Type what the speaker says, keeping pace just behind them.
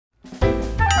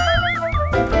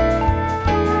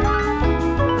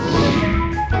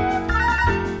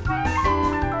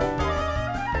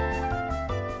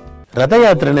ரத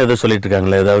யாத்திரைன்னு ஏதோ சொல்லிட்டு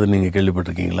இருக்காங்களே, ஏதாவது நீங்கள்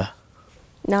கேள்விப்பட்டிருக்கீங்களா?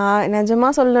 நான்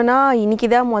நிஜமாக சொல்லணும்னா இன்றைக்கி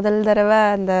தான் முதல் தடவை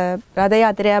அந்த ரத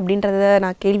யாத்திரை அப்படின்றத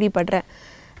நான் கேள்விப்படுறேன்.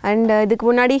 அண்ட் இதுக்கு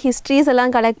முன்னாடி ஹிஸ்ட்ரிஸ்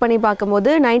எல்லாம் கலெக்ட் பண்ணி பார்க்கும்போது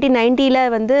 1990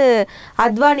 வந்து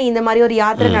அத்வானி இந்த மாதிரி ஒரு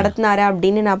யாத்திரை நடத்தினாரு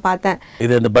அப்படின்னு நான் பார்த்தேன்.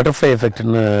 இது இந்த பட்டர்ஃப்ளை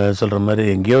எஃபெக்ட்னு சொல்கிற மாதிரி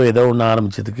எங்கேயோ ஏதோ ஒன்று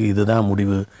ஆரம்பித்ததுக்கு இதுதான்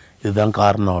முடிவு, இதுதான்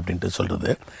காரணம் அப்படின்ட்டு சொல்கிறது.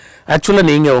 ஆக்சுவலாக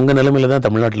நீங்கள் உங்கள் நிலைமையில் தான்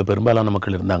தமிழ்நாட்டில் பெரும்பாலான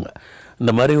மக்கள் இருந்தாங்க.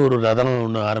 இந்த மாதிரி ஒரு ரதம்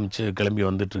ஒன்று ஆரம்பித்து கிளம்பி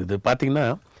வந்துட்டுருக்குது. பார்த்திங்கன்னா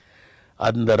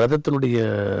அந்த ரதத்தினுடைய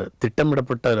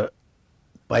திட்டமிடப்பட்ட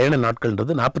பயண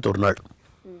நாட்கள்ன்றது 41 நாள்.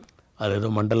 அது ஏதோ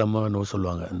மண்டலமாக என்னவோ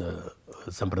சொல்லுவாங்க அந்த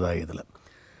சம்பிரதாய இதில்.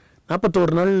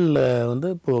 41 நாளில் வந்து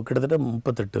இப்போது கிட்டத்தட்ட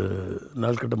 38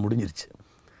 நாள் கிட்ட முடிஞ்சிருச்சு.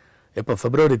 இப்போ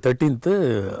February 13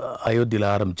 அயோத்தியில்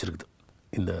ஆரம்பிச்சிருக்குது.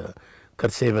 இந்த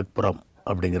கர்சேவக்புரம்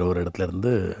அப்படிங்கிற ஒரு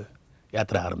இடத்துலேருந்து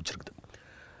யாத்திரை ஆரம்பிச்சிருக்குது.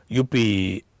 யூபி,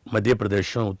 மத்திய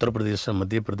பிரதேசம், உத்தரப்பிரதேசம்,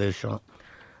 மத்திய பிரதேசம்,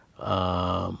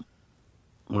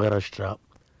 மகாராஷ்டிரா,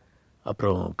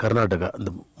 அப்புறம் கர்நாடகா.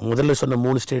 இந்த முதல்ல சொன்ன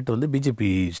 3 ஸ்டேட் வந்து பிஜேபி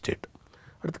ஸ்டேட்.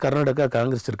 அடுத்து கர்நாடகா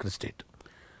காங்கிரஸ் இருக்கிற ஸ்டேட்.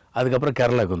 அதுக்கப்புறம்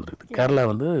கேரளாவுக்கு வந்துருக்குது. கேரளா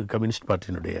வந்து கம்யூனிஸ்ட்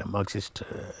பார்ட்டியினுடைய மார்க்சிஸ்ட்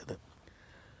இது.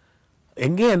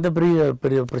 எங்கேயும் எந்த பெரிய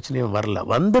பெரிய பிரச்சனையும் வரல.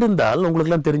 வந்திருந்தால்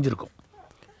உங்களுக்குலாம் தெரிஞ்சிருக்கும்.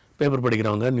 பேப்பர்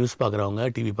படிக்கிறவங்க, நியூஸ் பார்க்குறவங்க,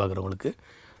 டிவி பார்க்குறவங்களுக்கு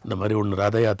இந்த மாதிரி ஒன்று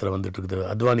ரத யாத்திரை வந்துட்டு இருக்குது.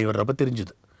 அத்வானி வர்றப்ப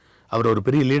தெரிஞ்சுது. அவர் ஒரு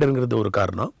பெரிய லீடருங்கிறது ஒரு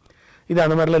காரணம். இது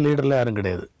அந்த மாதிரிலாம் லீடர்லாம் யாரும்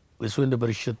கிடையாது. விஸ்வ இந்து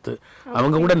பரிஷத்து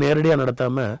அவங்க கூட நேரடியாக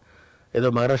நடத்தாமல் ஏதோ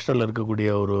மகாராஷ்டிராவில்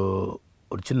இருக்கக்கூடிய ஒரு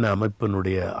சின்ன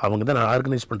அமைப்பினுடைய அவங்க தான்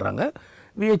ஆர்கனைஸ் பண்ணுறாங்க.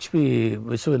 விஹெச்பி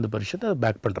விஸ்வ இந்து பரிஷத்தை அதை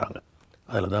பேக் பண்ணுறாங்க.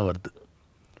 அதில் தான் வருது.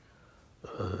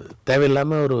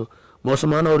 தேவையில்லாமல் ஒரு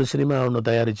மோசமான ஒரு சினிமா ஒன்று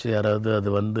தயாரித்து யாராவது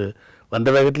அது வந்த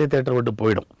வேகத்திலே தேட்டரை விட்டு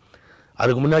போயிடும்.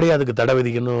 அதுக்கு முன்னாடியே அதுக்கு தடை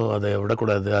விதிக்கணும், அதை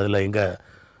விடக்கூடாது. அதில்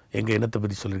எங்கள் இனத்தை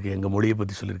பற்றி சொல்லியிருக்கு, எங்கள் மொழியை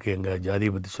பற்றி சொல்லியிருக்கு, எங்கள்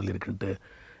ஜாதியை பற்றி சொல்லியிருக்குன்ட்டு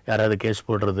யாராவது கேஸ்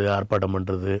போடுறது, ஆர்ப்பாட்டம்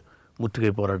பண்ணுறது,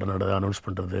 முற்றுகை போராட்டம் அனௌன்ஸ்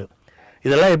பண்ணுறது,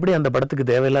 இதெல்லாம் எப்படி அந்த படத்துக்கு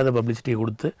தேவையில்லாத பப்ளிசிட்டியை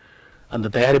கொடுத்து அந்த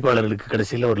தயாரிப்பாளர்களுக்கு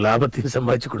கடைசியில் ஒரு லாபத்தையும்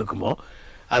சம்பாதிச்சு கொடுக்குமோ,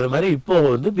 அது மாதிரி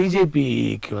இப்போது வந்து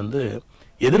பிஜேபிக்கு வந்து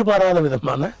எதிர்பாராத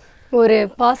விதமான ஒரு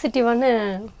பாசிட்டிவான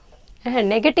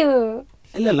நெகட்டிவ்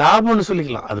இல்லை லாபம்னு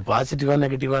சொல்லிக்கலாம். அது பாசிட்டிவா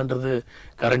நெகட்டிவான்றது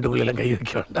கரண்ட்டுக்குள்ளெல்லாம் கை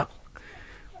வைக்க வேண்டாம்.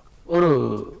 ஒரு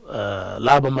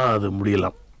லாபமாக அது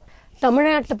முடியலாம்.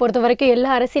 தமிழ்நாட்டை பொறுத்த வரைக்கும்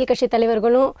எல்லா அரசியல் கட்சி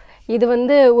தலைவர்களும் இது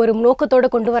வந்து ஒரு நோக்கத்தோடு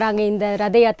கொண்டு வராங்க. இந்த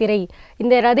ரத யாத்திரை,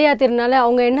 இந்த ரத யாத்திரைனால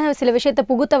அவங்க என்ன சில விஷயத்தை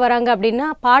புகுத்த வராங்க அப்படின்னா,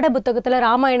 பாட புத்தகத்தில்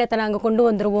ராமாயணத்தை நாங்கள் கொண்டு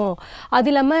வந்துடுவோம்,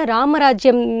 அது இல்லாமல்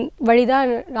ராமராஜ்யம்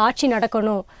வழிதான் ஆட்சி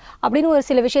நடக்கணும் அப்படின்னு ஒரு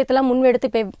சில விஷயத்தெல்லாம் முன்வெடுத்து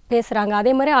பேசுகிறாங்க.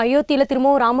 அதே மாதிரி அயோத்தியில்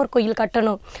திரும்பவும் ராமர் கோயில்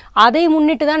கட்டணும், அதை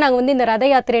முன்னிட்டு தான் நாங்கள் வந்து இந்த ரத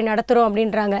யாத்திரை நடத்துகிறோம்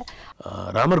அப்படின்றாங்க.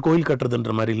 ராமர் கோயில்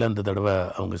கட்டுறதுன்ற மாதிரிலாம் இந்த தடவை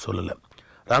அவங்க சொல்லலை.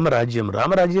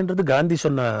 ராமராஜ்யன்றது காந்தி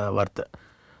சொன்ன வார்த்தை.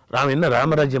 என்ன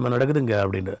ராமராஜ்யம் நடக்குதுங்க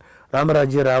அப்படின்னு.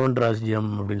 ராமராஜ்யம் ராவன் ராஜ்யம்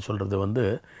அப்படின்னு சொல்கிறது வந்து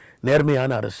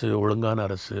நேர்மையான அரசு, ஒழுங்கான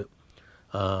அரசு,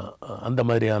 அந்த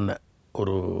மாதிரியான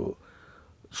ஒரு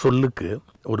சொல்லுக்கு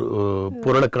ஒரு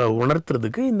பொருளை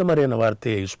உணர்த்துறதுக்கு இந்த மாதிரியான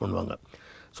வார்த்தையை யூஸ் பண்ணுவாங்க.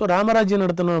 ஸோ ராமராஜ்யம்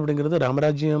நடத்தணும்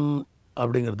ராமராஜ்யம்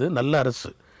அப்படிங்கிறது நல்ல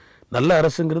அரசு. நல்ல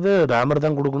அரசுங்கிறது ராமர்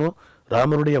தான் கொடுக்கணும்,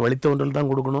 ராமருடைய வழித்தோன்றல்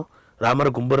தான் கொடுக்கணும்,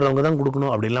 ராமரை கும்பிட்றவங்க தான்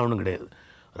கொடுக்கணும் அப்படின்லாம் ஒன்றும் கிடையாது.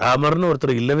 ராமர்னு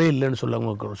ஒருத்தர் இல்லவே இல்லைன்னு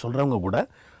சொல்கிறவங்க கூட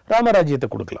ராமராஜ்யத்தை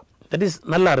கொடுக்கலாம். தட் இஸ்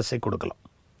நல்ல அரசை கொடுக்கலாம்.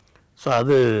 ஸோ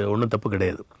அது ஒன்றும் தப்பு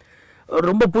கிடையாது.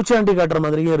 ரொம்ப பூச்சாண்டி காட்டுற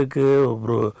மாதிரியும் இருக்குது,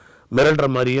 ஒரு மிரள்ற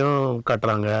மாதிரியும்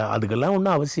காட்டுறாங்க. அதுக்கெல்லாம்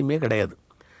ஒன்றும் அவசியமே கிடையாது.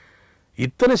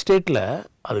 இத்தனை ஸ்டேட்டில்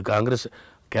அது காங்கிரஸ்,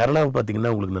 கேரளாவை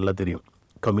பார்த்திங்கன்னா உங்களுக்கு நல்லா தெரியும்.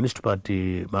 கம்யூனிஸ்ட் பார்ட்டி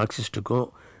மார்க்சிஸ்ட்டுக்கும்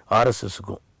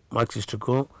ஆர்எஸ்எஸுக்கும்,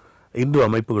 மார்க்சிஸ்ட்டுக்கும் இந்து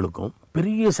அமைப்புகளுக்கும்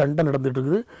பெரிய சண்டை நடந்துகிட்டு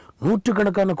இருக்குது.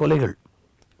 நூற்றுக்கணக்கான கொலைகள்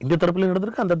இந்த தரப்புலையும்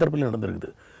நடந்திருக்கு, அந்த தரப்புலையும்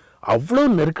நடந்திருக்குது. அவ்வளோ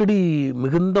நெருக்கடி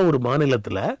மிகுந்த ஒரு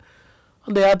மாநிலத்தில்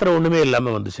அந்த யாத்திரை ஒன்றுமே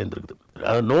இல்லாமல் வந்து சேர்ந்துருக்குது.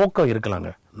 அது நோக்கம் இருக்கலாங்க,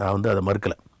 நான் அதை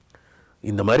மறுக்கலை.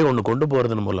 இந்த மாதிரி ஒன்று கொண்டு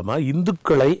போகிறதன் மூலமாக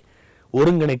இந்துக்களை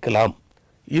ஒருங்கிணைக்கலாம்,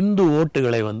 இந்து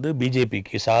ஓட்டுகளை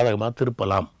பிஜேபிக்கு சாதகமாக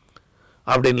திருப்பலாம்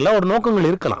அப்படின்லாம் ஒரு நோக்கங்கள்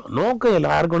இருக்கலாம். நோக்கம்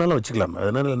யாருக்கு வேணாலும் வச்சுக்கலாம்,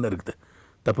 அதனால என்ன இருக்குது,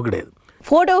 தப்பு கிடையாது.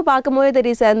 ஃபோட்டோவை பார்க்கும்போதே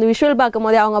தெரியும் சார், அந்த விஷுவல்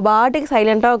பார்க்கும்போதே அவங்க பாட்டுக்கு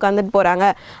சைலண்ட்டாக உட்காந்துட்டு போகிறாங்க.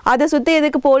 அதை சுற்றி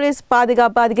எதுக்கு போலீஸ்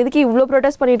பாதுகாப்பு, அதுக்கு எதுக்கு இவ்வளோ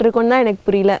ப்ரொடெஸ்ட் பண்ணிட்டு இருக்கோன்னு தான் எனக்கு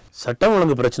புரியல. சட்டம்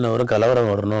ஒழுங்கு பிரச்சனை வரும், கலவரம்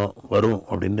வரும்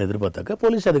அப்படின்னு எதிர்பார்த்தாக்கா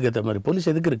போலீஸ் அதுக்கு ஏற்ற மாதிரி. போலீஸ்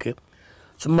எதுக்கு இருக்குது?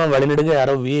 சும்மா வழிநெடுங்க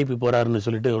யாரோ விஐபி போகிறாருன்னு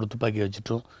சொல்லிட்டு ஒரு துப்பாக்கி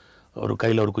வச்சுட்டும் ஒரு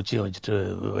கையில் ஒரு குச்சியை வச்சுட்டு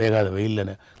வேகாத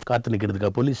வெயில்ல காத்து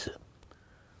நிற்கிறதுக்கா போலீஸ்?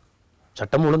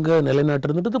 சட்டம் ஒழுங்கு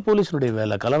நிலைநாட்டுறது போலீஸினுடைய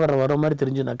வேலை. கலவரம் வர மாதிரி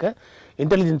தெரிஞ்சுனாக்கா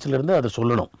இன்டெலிஜென்ஸ்லேருந்து அதை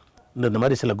சொல்லணும். இந்த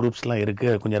மாதிரி சில குரூப்ஸ்லாம்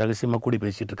இருக்குது, கொஞ்சம் ரகசியமாக கூடி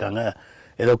பேசிகிட்டு இருக்காங்க,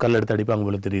 ஏதோ கல் எடுத்து அடிப்பாங்க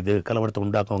போல தெரியுது, கலவரத்தை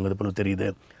உண்டாக்குவாங்க போல தெரியுது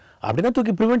அப்படின்னா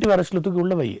தூக்கி ப்ரிவென்டிவ் அரெஸ்ட்டில் தூக்கி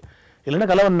உள்ள வை. இல்லைன்னா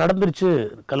கலவரம் நடந்துருச்சு,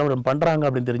 கலவரம் பண்ணுறாங்க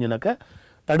அப்படின்னு தெரிஞ்சுனாக்கா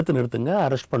தடுத்து நிறுத்துங்க,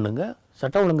 அரெஸ்ட் பண்ணுங்க,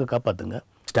 சட்டம் ஒழுங்கு காப்பாற்றுங்க.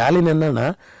 ஸ்டாலின் என்னன்னா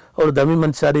ஒரு தமிழ்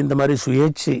மன்சாரி இந்த மாதிரி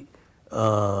சுயேட்சை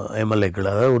எம்எல்ஏக்கள்,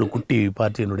 அதாவது ஒரு குட்டி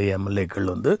பார்ட்டியினுடைய எம்எல்ஏக்கள்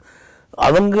வந்து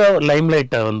அவங்க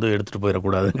லைம்லைட்டை வந்து எடுத்துகிட்டு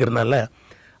போயிடக்கூடாதுங்கிறதுனால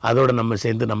அதோடு நம்ம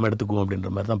சேர்ந்து நம்ம எடுத்துக்குவோம் அப்படின்ற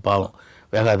மாதிரி தான் பாவம்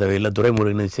வேகாத வெயிலில்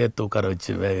துரைமுருகனை சேர்த்து உட்கார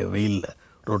வச்சு வெயிலில்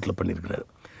ரோட்டில் பண்ணியிருக்கிறாரு.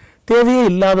 தேவையே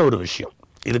இல்லாத ஒரு விஷயம்,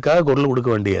 இதுக்காக குரல் கொடுக்க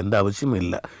வேண்டிய எந்த அவசியமும்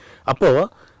இல்லை. அப்போது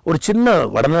ஒரு சின்ன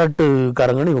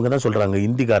வடநாட்டுக்காரங்கன்னு இவங்க தான் சொல்கிறாங்க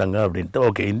இந்திக்காரங்க அப்படின்ட்டு.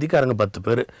 ஓகே, இந்திக்காரங்க 10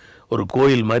 பேர் ஒரு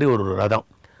கோயில் மாதிரி ஒரு ரதம்,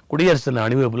 குடியரசு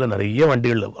அணிவகுப்பில் நிறைய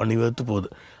வண்டிகள் அணிவகுத்து போகுது,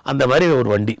 அந்த மாதிரி ஒரு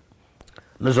வண்டி.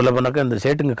 இன்னும் சொல்ல போனாக்கா இந்த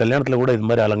சேட்டுங்க கல்யாணத்தில் கூட இது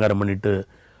மாதிரி அலங்காரம் பண்ணிவிட்டு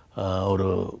ஒரு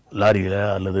லாரியில்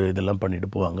அல்லது இதெல்லாம் பண்ணிட்டு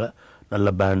போவாங்க, நல்ல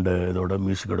பேண்டு இதோட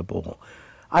மியூசிக்கோட போகும்.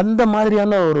 அந்த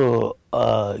மாதிரியான ஒரு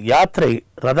யாத்திரை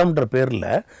ரதம்ன்ற பேரில்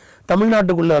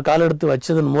தமிழ்நாட்டுக்குள்ளே காலெடுத்து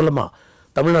வச்சதன் மூலமாக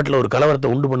தமிழ்நாட்டில் ஒரு கலவரத்தை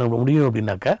உண்டு பண்ண முடியும்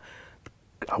அப்படின்னாக்கா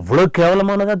அவ்வளோ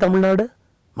கேவலமானதா தமிழ்நாடு?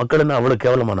 மக்கள் என்ன அவ்வளோ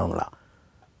கேவலமானவங்களா?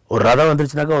 ஒரு ரதம்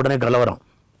வந்துருச்சுனாக்கா உடனே கலவரம்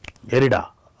ஏறிடா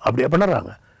அப்படியே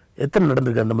பண்ணுறாங்க. எத்தனை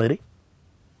நடந்திருக்கு அந்த மாதிரி?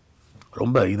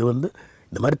 ரொம்ப இது வந்து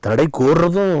இந்த மாதிரி தடை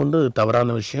கோர்றதும் வந்து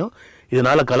தவறான விஷயம்.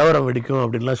 இதனால் கலவரம் வெடிக்கும்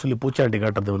அப்படின்லாம் சொல்லி பூச்சாண்டி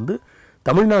காட்டுறது வந்து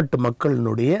தமிழ்நாட்டு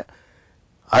மக்களினுடைய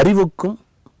அறிவுக்கும்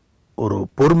ஒரு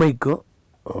பொறுமைக்கும்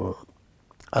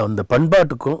அந்த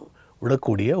பண்பாட்டுக்கும்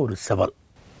விடக்கூடிய ஒரு சவால்.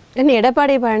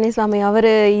 எடப்பாடி பழனிசாமி அவர்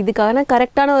இதுக்கான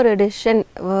கரெக்டான ஒரு டெசிஷன்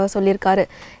சொல்லியிருக்காரு.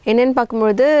 என்னென்னு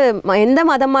பார்க்கும்பொழுது எந்த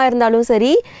மதமாக இருந்தாலும்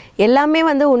சரி எல்லாமே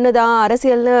வந்து ஒன்று தான்,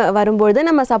 அரசியல்னு வரும்பொழுது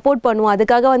நம்ம சப்போர்ட் பண்ணுவோம்,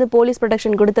 அதுக்காக வந்து போலீஸ்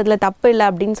ப்ரொடெக்ஷன் கொடுத்ததுல தப்பு இல்லை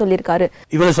அப்படின்னு சொல்லியிருக்காரு.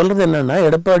 இவர் சொல்கிறது என்னென்னா,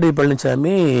 எடப்பாடி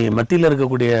பழனிசாமி மத்தியில்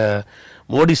இருக்கக்கூடிய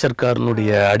மோடி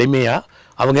சர்க்காரினுடைய அடிமையாக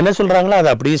அவங்க என்ன சொல்கிறாங்களோ அதை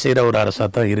அப்படியே செய்கிற ஒரு அரசாக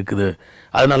தான் இருக்குது,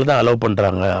 அதனால தான் அலோவ்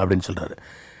பண்ணுறாங்க அப்படின்னு சொல்கிறாரு.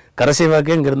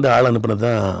 கரசேவாக்கே இங்கேருந்து ஆள் அனுப்புனது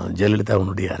தான்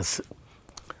ஜெயலலிதாவுடைய அரசு.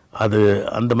 அது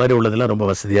அந்த மாதிரி உள்ளதெல்லாம் ரொம்ப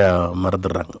வசதியாக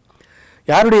மறந்துடுறாங்க.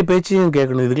 யாருடைய பேச்சையும்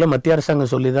கேட்கணும், இதுக்கெல்லாம் மத்திய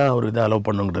அரசாங்கம் சொல்லி தான் ஒரு இதை அலோவ்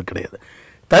பண்ணுங்கிறது கிடையாது.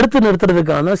 தடுத்து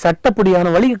நிறுத்துறதுக்கான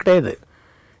சட்டப்படியான வழி கிடையாது.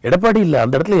 எடப்பாடி இல்லை,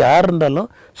 அந்த இடத்துல யார் இருந்தாலும்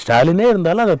ஸ்டாலினே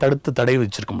இருந்தாலும் அதை தடுத்து தடை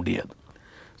வச்சிருக்க முடியாது.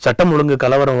 சட்டம் ஒழுங்கு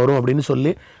கலவரம் வரும் அப்படின்னு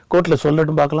சொல்லி கோர்ட்டில்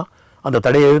சொல்லட்டும் பார்க்கலாம். அந்த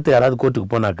தடையை எதிர்த்து யாராவது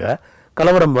கோர்ட்டுக்கு போனாக்கா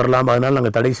கலவரம் வரலாம், அதனால்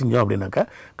நாங்கள் தடை செஞ்சோம் அப்படின்னாக்கா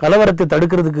கலவரத்தை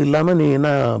தடுக்கிறதுக்கு இல்லாமல் நீ என்ன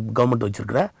கவர்மெண்ட்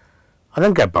வச்சுருக்கிற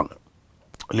அதான் கேட்பாங்க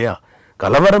இல்லையா?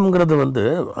 கலவரம்ங்கிறது வந்து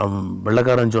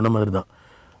வெள்ளைக்காரன் சொன்ன மாதிரி தான்.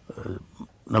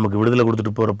 நமக்கு விடுதலை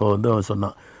கொடுத்துட்டு போகிறப்போ வந்து அவன்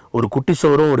சொன்னான், ஒரு குட்டி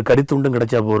சோறும் ஒரு கறித்துண்டும்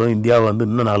கிடைச்சா போகிறோம், இந்தியாவை வந்து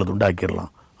இன்னும் 4 துண்டு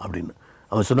ஆக்கிடலாம் அப்படின்னு.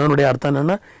 அவன் சொன்னவனுடைய அர்த்தம்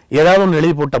என்னென்னா, ஏதாவது ஒன்று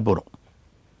எழுதி போட்டால் போகிறோம்,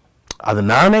 அது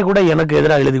நானே கூட எனக்கு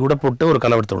எதிராக எழுதி கூட போட்டு ஒரு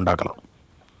கலவரத்தை உண்டாக்கலாம்.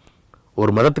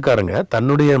 ஒரு மதத்துக்காரங்க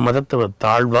தன்னுடைய மதத்தை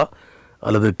தாழ்வா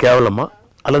அல்லது கேவலமாக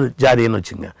அல்லது ஜாதின்னு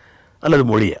வச்சுங்க அல்லது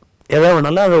மொழியை எதோ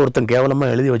வேணாலும் அதை ஒருத்தன்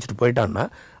கேவலமாக எழுதி வச்சுட்டு போயிட்டான்னா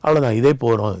அவ்வளோதான், இதே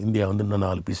போகிறோம், இந்தியா வந்து இன்னும்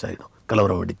 4 பீஸ் ஆகிடும்,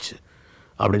 கலவரம் வெடிச்சு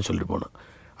அப்படின்னு சொல்லிட்டு போனோம்.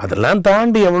 அதெல்லாம்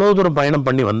தாண்டி எவ்வளோ தூரம் பயணம்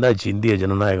பண்ணி வந்தாச்சு இந்திய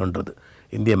ஜனநாயகன்றது,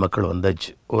 இந்திய மக்கள்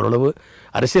வந்தாச்சு. ஓரளவு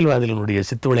அரசியல்வாதிகளுடைய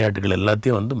சித்து விளையாட்டுகள்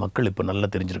எல்லாத்தையும் வந்து மக்கள் இப்போ நல்லா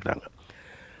தெரிஞ்சுருக்கிறாங்க.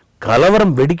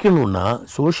 கலவரம் வெடிக்கணும்னா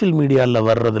சோஷியல் மீடியாவில்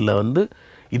வர்றதில் வந்து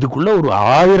இதுக்குள்ளே ஒரு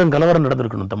 1000 கலவரம்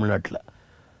நடந்திருக்கணும் தமிழ்நாட்டில்.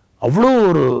 அவ்வளோ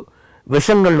ஒரு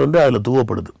விஷங்கள் வந்து அதில்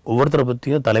தூவப்படுது. ஒவ்வொருத்தரை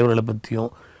பற்றியும் தலைவர்களை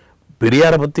பற்றியும்,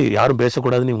 பெரியாரை பற்றி யாரும்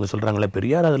பேசக்கூடாதுன்னு இவங்க சொல்கிறாங்களே,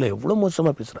 பெரியார் அதில் எவ்வளோ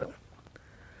மோசமாக பேசுகிறாங்க.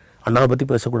 அண்ணாவை பற்றி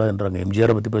பேசக்கூடாதுன்றாங்க,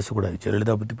 எம்ஜிஆரை பற்றி பேசக்கூடாது,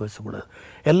 ஜெயலலிதா பற்றி பேசக்கூடாது,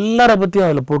 எல்லாரை பற்றியும்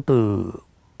அதில் போட்டு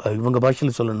இவங்க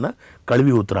பாஷையில் சொல்லணுன்னா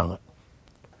கழுவி ஊற்றுறாங்க.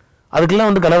 அதுக்கெல்லாம்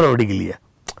வந்து கலவரம் வெடிக்கலையே.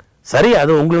 சரி,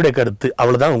 அது உங்களுடைய கருத்து,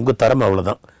 அவ்வளோதான், உங்கள் தரம்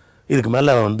அவ்வளோதான், இதுக்கு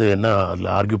மேலே வந்து என்ன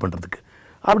அதில் ஆர்கியூ பண்ணுறதுக்கு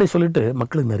அப்படி சொல்லிட்டு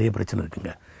மக்களுக்கு நிறைய பிரச்சனை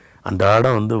இருக்குங்க.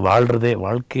 அன்றாடம் வந்து வாழ்கிறதே,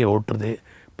 வாழ்க்கையை ஓட்டுறதே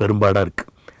பெரும்பாடாக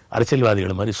இருக்குது.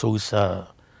 அரசியல்வாதிகள் மாதிரி சொகுசாக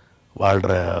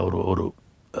வாழ்கிற ஒரு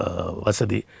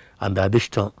வசதி, அந்த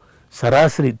அதிர்ஷ்டம்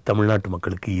சராசரி தமிழ்நாட்டு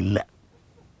மக்களுக்கு இல்லை.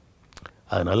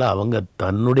 அதனால் அவங்க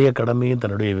தன்னுடைய கடமையும்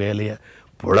தன்னுடைய வேலையை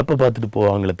பொழப்ப பார்த்துட்டு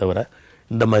போவாங்களே தவிர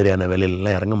இந்த மாதிரியான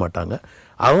வேலையிலலாம் இறங்க மாட்டாங்க.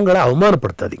 அவங்கள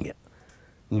அவமானப்படுத்தாதீங்க.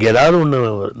 இங்கே ஏதாவது ஒன்று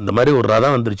இந்த மாதிரி ஒரு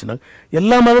ரதம் வந்துருச்சுன்னா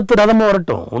எல்லா மதத்து ரதமும்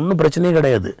வரட்டும், ஒன்றும் பிரச்சனையே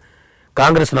கிடையாது.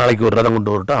 காங்கிரஸ் நாளைக்கு ஒரு ரதம்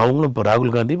கொண்டு வரட்டும், அவங்களும் இப்போ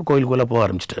ராகுல் காந்தி இப்போ கோயிலுக்குள்ளே போக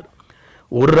ஆரம்பிச்சிட்டாரு.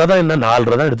 ஒரு ரதம் என்ன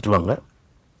 4 ரதம் எடுத்துகிட்டு வாங்க,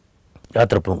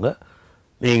 யாத்திரை போங்க,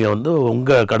 நீங்கள் வந்து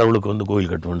உங்கள் கடவுளுக்கு வந்து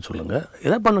கோயில் கட்டுவேன்னு சொல்லுங்கள்,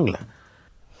 இதை பண்ணுங்களேன்.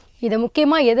 இதை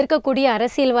முக்கியமாக எதிர்க்கக்கூடிய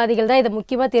அரசியல்வாதிகள் தான் இதை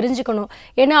முக்கியமாக தெரிஞ்சுக்கணும்.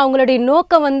 ஏன்னா அவங்களுடைய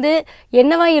நோக்கம் வந்து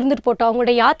என்னவாக இருந்துட்டு போட்டோம்,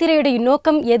 அவங்களுடைய யாத்திரையுடைய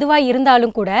நோக்கம் எதுவாக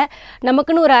இருந்தாலும் கூட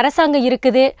நமக்குன்னு ஒரு அரசாங்கம்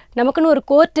இருக்குது, நமக்குன்னு ஒரு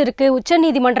கோர்ட் இருக்குது,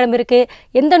 உச்சநீதிமன்றம் இருக்குது.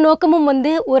 எந்த நோக்கமும்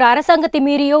வந்து ஒரு அரசாங்கத்தை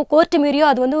மீறியோ கோர்ட்டு மீறியோ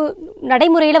அது வந்து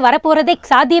நடைமுறையில் வரப்போகிறதே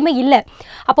சாத்தியமே இல்லை.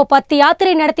 அப்போ 10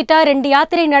 யாத்திரை நடத்திட்டா 2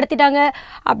 யாத்திரை நடத்திட்டாங்க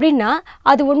அப்படின்னா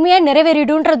அது உண்மையாக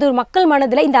நிறைவேறிடுன்றது ஒரு மக்கள்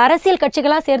மனதில் இந்த அரசியல்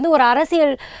கட்சிகளாக சேர்ந்து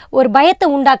ஒரு பயத்தை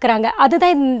உண்டாக்குறாங்க.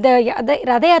 அதுதான் இந்த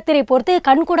ரத யாத்திரை பொறுத்து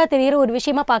கண்கூடா தெரிகிற ஒரு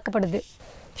விஷயமா பார்க்கப்படுது.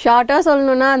 ஷார்ட்டாக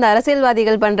சொல்லணும்னா அந்த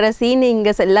அரசியல்வாதிகள் பண்ணுற சீன்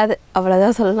இங்கே செல்லாது,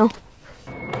 அவ்வளோதான் சொல்லணும்.